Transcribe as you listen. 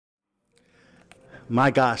My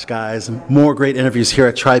gosh, guys, more great interviews here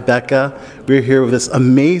at Tribeca. We're here with this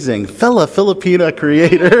amazing fella Filipina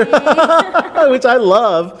creator, which I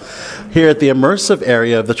love, here at the immersive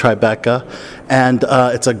area of the Tribeca. And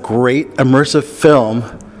it's a great immersive film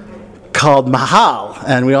called Mahal.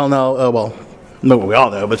 And we all know, no, we all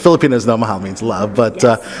know, but Filipinos know Mahal means love. But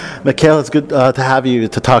yes. Michaela, it's good to have you,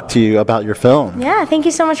 to talk to you about your film. Yeah, thank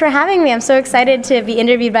you so much for having me. I'm so excited to be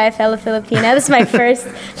interviewed by a fellow Filipino. This is my first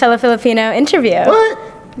fellow Filipino interview.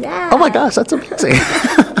 What? Yeah. Oh my gosh, that's amazing.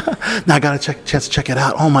 Now I got a chance to check it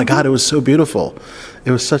out. Oh my God, it was so beautiful. It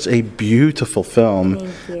was such a beautiful film.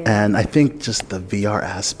 Thank you. And I think just the VR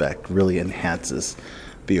aspect really enhances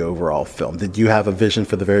the overall film. Did you have a vision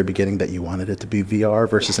for the very beginning that you wanted it to be VR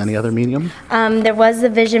versus any other medium? There was a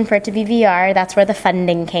vision for it to be VR. That's where the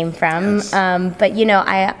funding came from. Yes. But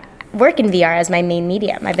I work in VR as my main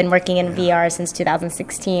medium. I've been working in VR since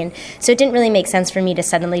 2016. So it didn't really make sense for me to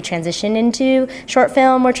suddenly transition into short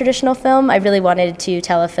film or traditional film. I really wanted to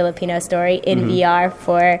tell a Filipino story in VR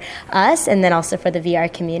for us and then also for the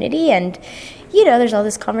VR community. And there's all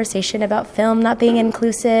this conversation about film not being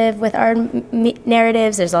inclusive with our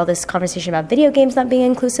narratives. There's all this conversation about video games not being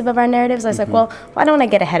inclusive of our narratives. I was like, well, why don't I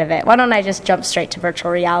get ahead of it? Why don't I just jump straight to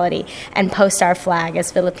virtual reality and post our flag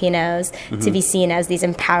as Filipinos to be seen as these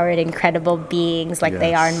empowered, incredible beings like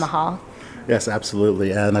they are in Mahal? Yes,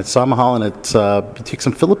 absolutely. And I saw Mahal, and it takes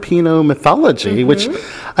some Filipino mythology, which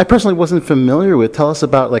I personally wasn't familiar with. Tell us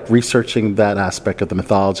about researching that aspect of the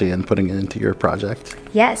mythology and putting it into your project.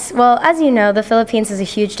 Yes. Well, as you know, the Philippines is a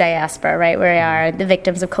huge diaspora, right? We are the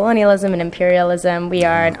victims of colonialism and imperialism. We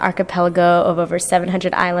are an archipelago of over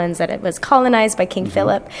 700 islands that it was colonized by King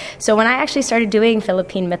Philip. So when I actually started doing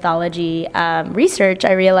Philippine mythology research,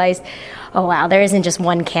 I realized, oh, wow, there isn't just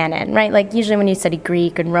one canon, right? Like usually when you study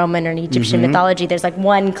Greek and Roman or Egyptian mythology, there's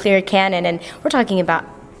one clear canon, and we're talking about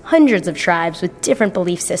hundreds of tribes with different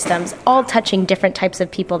belief systems, all touching different types of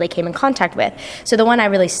people they came in contact with. So the one I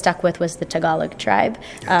really stuck with was the Tagalog tribe.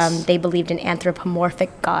 Yes. They believed in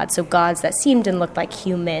anthropomorphic gods, so gods that seemed and looked like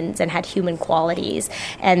humans and had human qualities.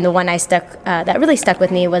 And the one that really stuck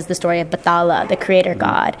with me was the story of Bathala, the creator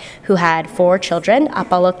god, who had 4 children: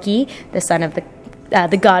 Apaloki, the son of the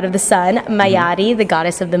god of the sun; Mayari, the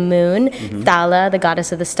goddess of the moon; Tala, the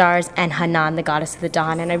goddess of the stars; and Hanan, the goddess of the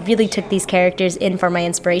dawn. And I really took these characters in for my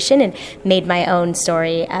inspiration and made my own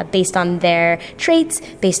story based on their traits,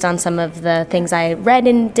 based on some of the things I read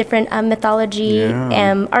in different mythology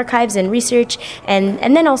archives and research, and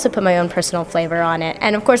then also put my own personal flavor on it.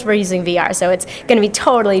 And of course, we're using VR, so it's going to be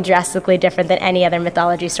totally drastically different than any other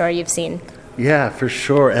mythology story you've seen. Yeah, for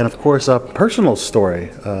sure. And of course, a personal story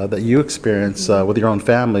that you experience with your own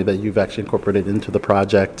family that you've actually incorporated into the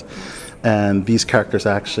project. And these characters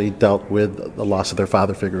actually dealt with the loss of their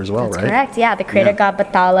father figure as well, That's right? Correct, yeah. The creator god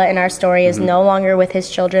Bathala in our story is no longer with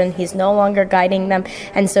his children. He's no longer guiding them.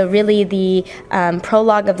 And so really the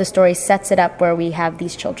prologue of the story sets it up where we have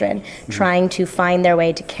these children trying to find their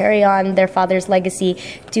way to carry on their father's legacy,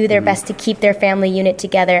 do their best to keep their family unit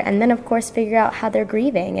together, and then, of course, figure out how they're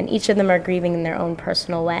grieving. And each of them are grieving in their own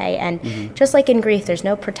personal way. And just like in grief, there's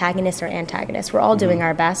no protagonist or antagonist. We're all doing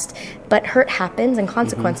our best, but hurt happens and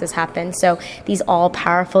consequences happen. So these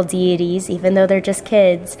all-powerful deities, even though they're just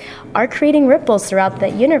kids, are creating ripples throughout the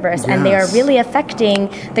universe, and they are really affecting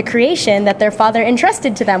the creation that their father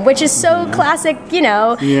entrusted to them, which is so classic,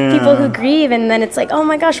 people who grieve, and then it's like, oh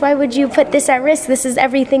my gosh, why would you put this at risk? This is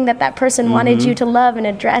everything that person wanted you to love and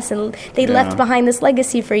address, and they left behind this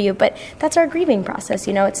legacy for you. But that's our grieving process,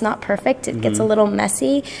 it's not perfect. It gets a little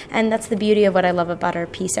messy, and that's the beauty of what I love about our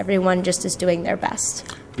piece. Everyone just is doing their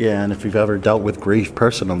best. Yeah, and if you've ever dealt with grief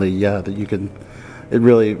personally, that you can, it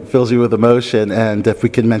really fills you with emotion. And if we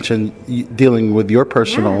can mention dealing with your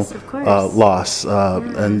personal loss,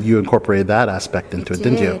 and you incorporated that aspect into it,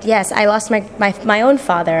 didn't you? Yes, I lost my own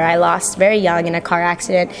father. I lost very young in a car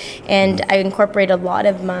accident, and I incorporated a lot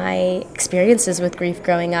of my experiences with grief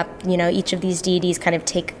growing up. Each of these deities kind of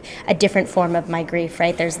take a different form of my grief,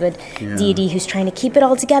 right? There's the deity who's trying to keep it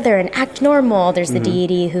all together and act normal. There's the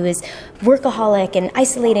deity who is workaholic and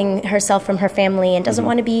isolating herself from her family and doesn't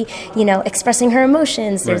want to be, expressing her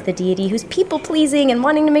emotions. There's the deity who's people-pleasing and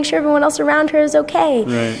wanting to make sure everyone else around her is okay.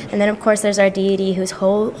 Right. And then, of course, there's our deity who's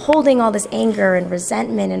holding all this anger and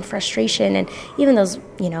resentment and frustration and even those,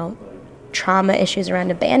 trauma issues around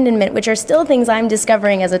abandonment, which are still things I'm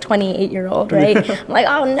discovering as a 28-year-old, right? I'm like,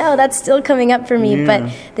 oh no, that's still coming up for me.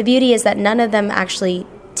 But the beauty is that none of them actually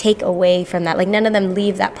take away from that. Like, none of them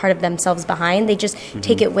leave that part of themselves behind. They just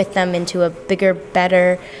take it with them into a bigger,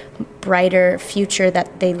 better, brighter future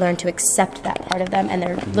that they learn to accept that part of them, and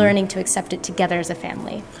they're learning to accept it together as a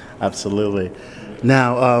family. Absolutely.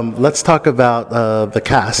 Now, let's talk about the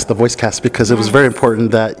cast, the voice cast, because it was very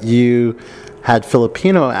important that you had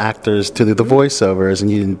Filipino actors to do the voiceovers,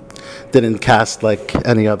 and you didn't cast like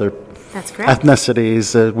any other That's correct.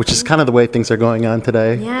 ethnicities, which is kind of the way things are going on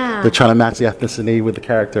today. Yeah. They're trying to match the ethnicity with the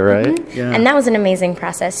character, right? Yeah. And that was an amazing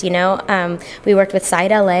process, you know. We worked with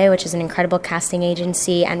Side LA, which is an incredible casting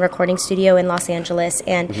agency and recording studio in Los Angeles,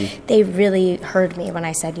 and they really heard me when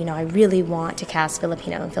I said, you know, I really want to cast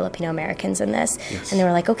Filipino and Filipino Americans in this. Yes. And they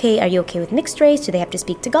were like, okay, are you okay with mixed race? Do they have to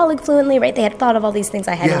speak Tagalog fluently, right? They had thought of all these things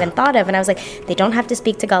I hadn't even thought of, and I was like, they don't have to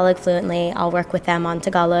speak Tagalog fluently. I'll work with them on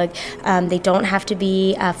Tagalog. They don't have to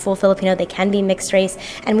be full Filipino. They can be mixed race.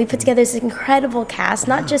 And we put together this incredible cast,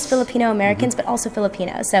 not just Filipino Americans, but also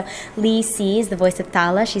Filipinos. So Lee C is the voice of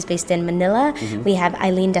Tala. She's based in Manila. We have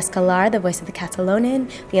Eileen Descalar, the voice of the Catalonan.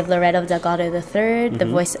 We have Loreto Delgado III, the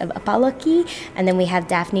voice of Apaloki. And then we have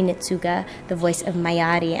Daphne Nitsuga, the voice of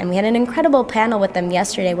Mayari. And we had an incredible panel with them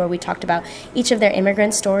yesterday where we talked about each of their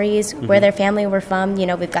immigrant stories, where their family were from. You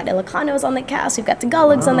know, we've got Ilocanos on the cast, we've got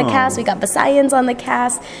Tagalogs on the cast, we've got Visayans on the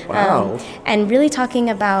cast. And really talking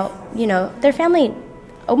about, you know, their family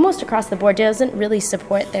almost across the board doesn't really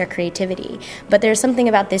support their creativity. But there's something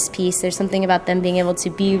about this piece, there's something about them being able to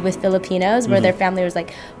be with Filipinos where their family was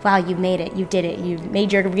like, wow, you made it, you did it, you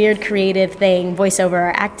made your weird creative thing, voiceover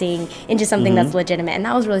or acting, into something that's legitimate. And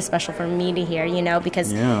that was really special for me to hear, you know,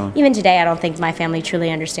 because even today I don't think my family truly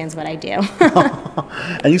understands what I do.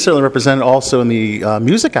 And you certainly represent also in the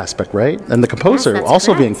music aspect, right? And the composer Yes,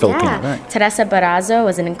 also correct. being Filipino, Yeah. right? Teresa Barrazo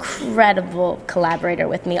was an incredible collaborator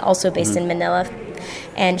with me, also based in Manila.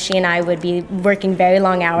 And she and I would be working very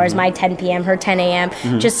long hours, my 10 p.m., her 10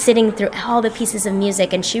 a.m., just sitting through all the pieces of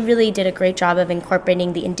music. And she really did a great job of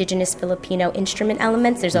incorporating the indigenous Filipino instrument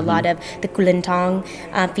elements. There's a lot of the kulintang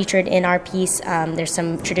featured in our piece. There's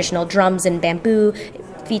some traditional drums and bamboo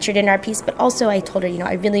featured in our piece, but also I told her, you know,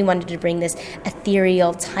 I really wanted to bring this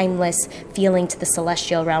ethereal, timeless feeling to the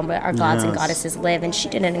celestial realm where our gods and goddesses live, and she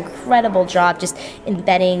did an incredible job just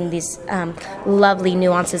embedding these lovely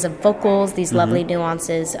nuances of vocals, these lovely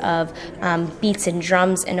nuances of beats and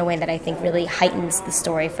drums in a way that I think really heightens the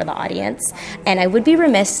story for the audience. And I would be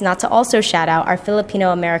remiss not to also shout out our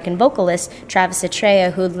Filipino-American vocalist, Travis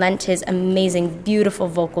Atreya, who lent his amazing, beautiful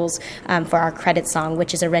vocals for our credit song,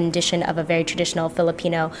 which is a rendition of a very traditional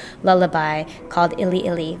Filipino lullaby called Ili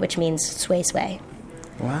Ili, which means sway sway.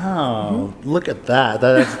 Wow, look at that.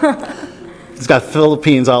 It's got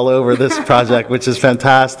Philippines all over this project, which is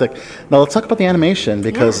fantastic. Now let's talk about the animation,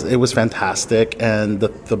 because it was fantastic, and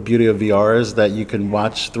the beauty of VR is that you can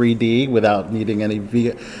watch 3D without needing any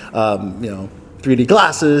 3D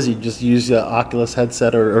glasses. You just use an Oculus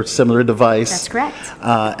headset or similar device. That's correct.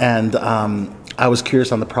 I was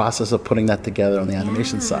curious on the process of putting that together on the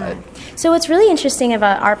animation side. So what's really interesting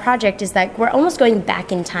about our project is that we're almost going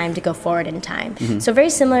back in time to go forward in time. So very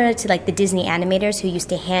similar to like the Disney animators who used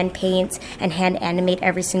to hand paint and hand animate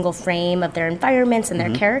every single frame of their environments and their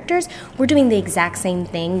characters, we're doing the exact same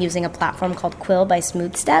thing using a platform called Quill by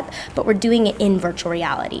Smooth Step, but we're doing it in virtual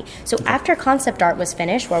reality. So after concept art was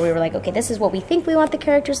finished, where we were like, okay, this is what we think we want the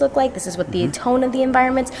characters to look like, this is what the tone of the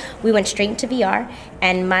environments, we went straight into VR,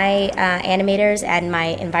 and my animators and my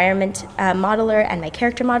environment modeler and my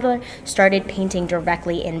character modeler started painting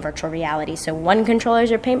directly in virtual reality. So one controller is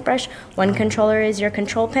your paintbrush, one controller is your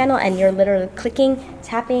control panel, and you're literally clicking,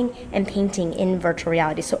 tapping, and painting in virtual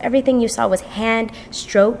reality. So everything you saw was hand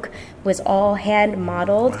stroke, was all hand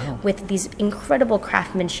modeled with these incredible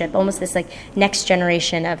craftsmanship, almost this like next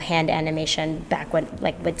generation of hand animation back when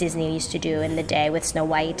like what Disney used to do in the day with Snow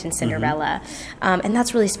White and Cinderella. And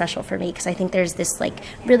that's really special for me because I think there's this like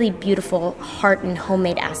really beautiful heart and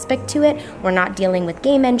homemade aspect to it. We're not dealing with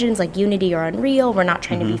game engines like Unity or Unreal. We're not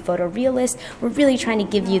trying to be photorealist. We're really trying to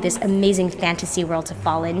give you this amazing fantasy world to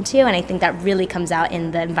fall into, and I think that really comes out in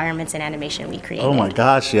the environments and animation we created. Oh my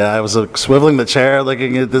gosh, yeah. I was swiveling the chair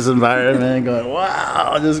looking at this environment and going,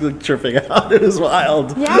 wow, just tripping out. It was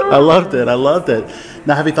wild. Yeah. I loved it.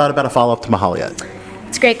 Now, have you thought about a follow-up to Mahal yet?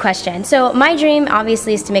 It's a great question. So my dream,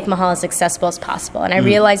 obviously, is to make Mahal as accessible as possible, and I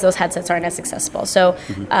realize those headsets aren't as accessible. So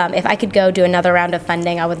if I could go do another round of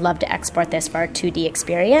funding, I would love to export this for a 2D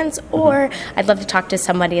experience, or I'd love to talk to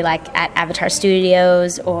somebody like at Avatar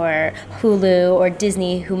Studios or Hulu or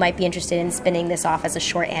Disney who might be interested in spinning this off as a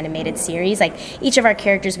short animated series. Like each of our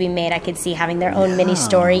characters we made, I could see having their own mini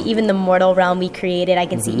story. Even the mortal realm we created, I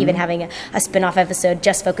can see even having a spin-off episode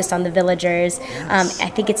just focused on the villagers. I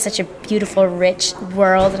think it's such a beautiful, rich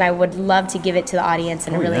world, and I would love to give it to the audience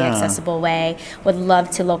in a really accessible way. Would love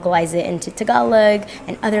to localize it into Tagalog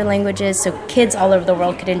and other languages so kids all over the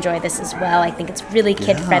world could enjoy this as well. I think it's really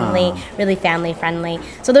kid-friendly, really family-friendly.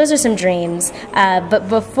 So those are some dreams. But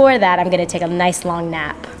before that, I'm going to take a nice long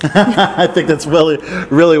nap. I think that's really,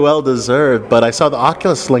 really well deserved. But I saw the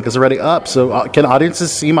Oculus link is already up. So can audiences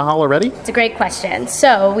see Mahal already? It's a great question.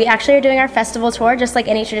 So we actually are doing our festival tour just like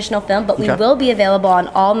any traditional film, but we will be available on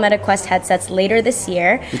all MetaQuest headsets later this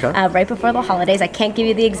year, right before the holidays. I can't give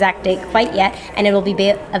you the exact date quite yet, and it will be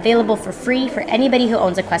available for free for anybody who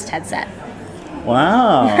owns a Quest headset.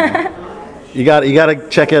 Wow. You got to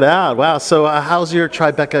check it out. Wow. So how's your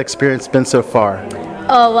Tribeca experience been so far?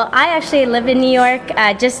 Oh, well, I actually live in New York,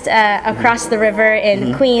 just across the river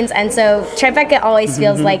in Queens, and so Tribeca always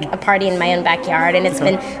feels like a party in my own backyard, and it's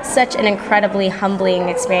been such an incredibly humbling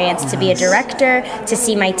experience to be a director, to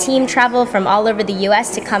see my team travel from all over the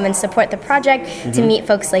U.S. to come and support the project, to meet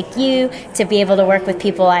folks like you, to be able to work with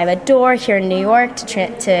people I adore here in New York,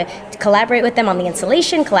 to collaborate with them on the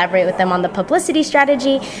installation, collaborate with them on the publicity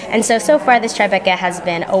strategy, and so far this Tribeca has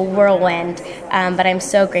been a whirlwind, but I'm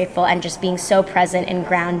so grateful and just being so present and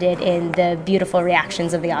grounded in the beautiful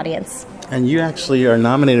reactions of the audience. And you actually are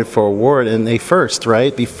nominated for an award in a first,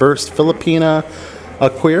 right? The first Filipina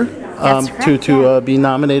queer to be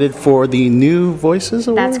nominated for the New Voices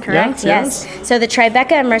Award? That's correct, yes. So the Tribeca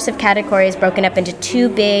Immersive category is broken up into two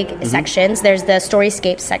big sections. There's the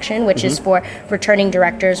Storyscapes section, which is for returning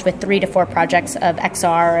directors with 3 to 4 projects of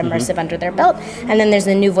XR or immersive under their belt. And then there's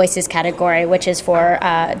the New Voices category, which is for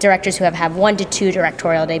directors who have 1 to 2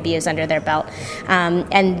 directorial debuts under their belt.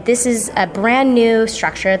 And this is a brand new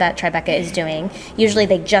structure that Tribeca is doing. Usually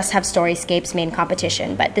they just have Storyscapes main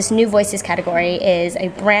competition, but this New Voices category is a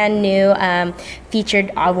brand new featured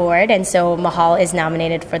award, and so Mahal is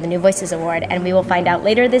nominated for the New Voices Award, and we will find out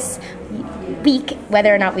later this week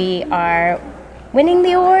whether or not we are winning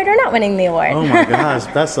the award or not winning the award. Oh my gosh,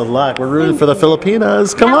 best of luck. We're rooting for the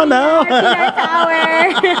Filipinas. Come on now.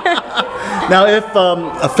 Now, if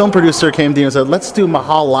a film producer came to you and said, let's do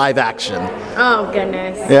Mahal live action. Oh,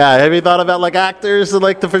 goodness. Yeah, have you thought about like actors that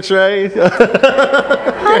like to portray?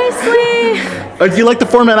 Honestly... Or do you like the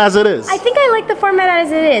format as it is? I think I like the format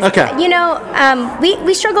as it is. Okay. You know,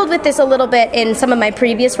 we struggled with this a little bit in some of my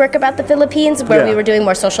previous work about the Philippines, where we were doing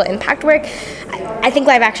more social impact work. I think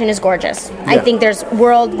live action is gorgeous. I think there's a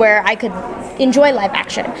world where I could enjoy live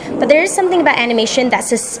action. But there is something about animation that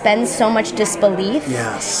suspends so much disbelief.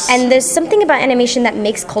 Yes. And there's something about animation that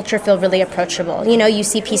makes culture feel really approachable. You know, you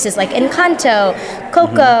see pieces like Encanto,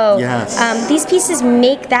 Coco. Yes. These pieces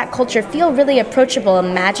make that culture feel really approachable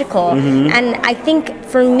and magical. And I think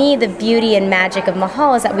for me, the beauty and magic of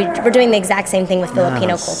Mahal is that we're doing the exact same thing with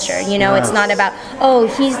Filipino culture. You know, it's not about, oh,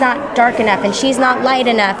 he's not dark enough and she's not light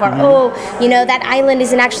enough, or oh, you know, that island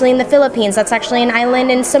isn't actually in the Philippines, that's actually an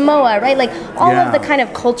island in Samoa, right? Like all of the kind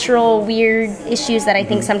of cultural weird issues that I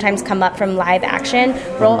think sometimes come up from live action,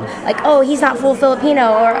 like, oh, he's not full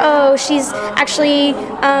Filipino, or oh, she's actually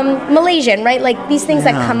Malaysian, right? Like these things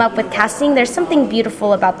that come up with casting, there's something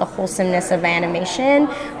beautiful about the wholesomeness of animation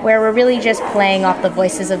where we're really just playing off the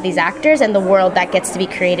voices of these actors and the world that gets to be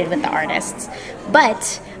created with the artists.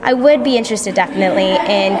 But I would be interested definitely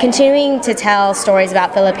in continuing to tell stories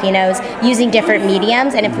about Filipinos using different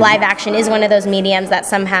mediums, and if live action is one of those mediums that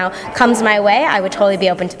somehow comes my way, I would totally be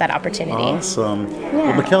open to that opportunity. Awesome.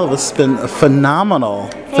 Well, Michaela, this has been phenomenal.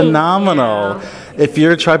 Phenomenal. If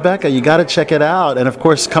you're a Tribeca, you got to check it out. And of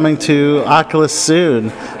course, coming to Oculus soon.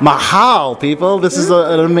 Mahal, people. This is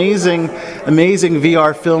an amazing, amazing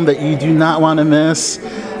VR film that you do not want to miss.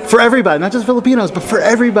 For everybody, not just Filipinos, but for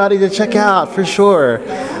everybody to check out, for sure.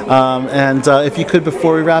 And if you could,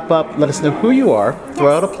 before we wrap up, let us know who you are.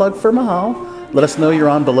 Throw out a plug for Mahal. Let us know you're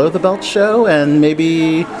on Below the Belt show, and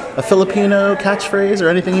maybe a Filipino catchphrase or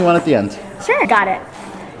anything you want at the end. Sure, got it.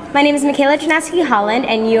 My name is Michaela Ternasky-Holland,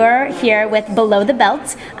 and you're here with Below the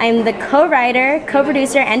Belt. I'm the co-writer,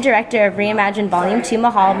 co-producer, and director of Reimagined Volume 2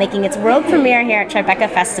 Mahal, making its world premiere here at Tribeca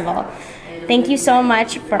Festival. Thank you so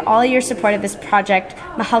much for all your support of this project.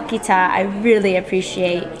 Mahal kita. I really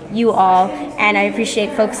appreciate you all, and I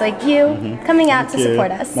appreciate folks like you coming out to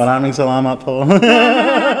support us. Maraming salamat po.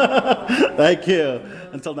 Thank you.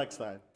 Until next time.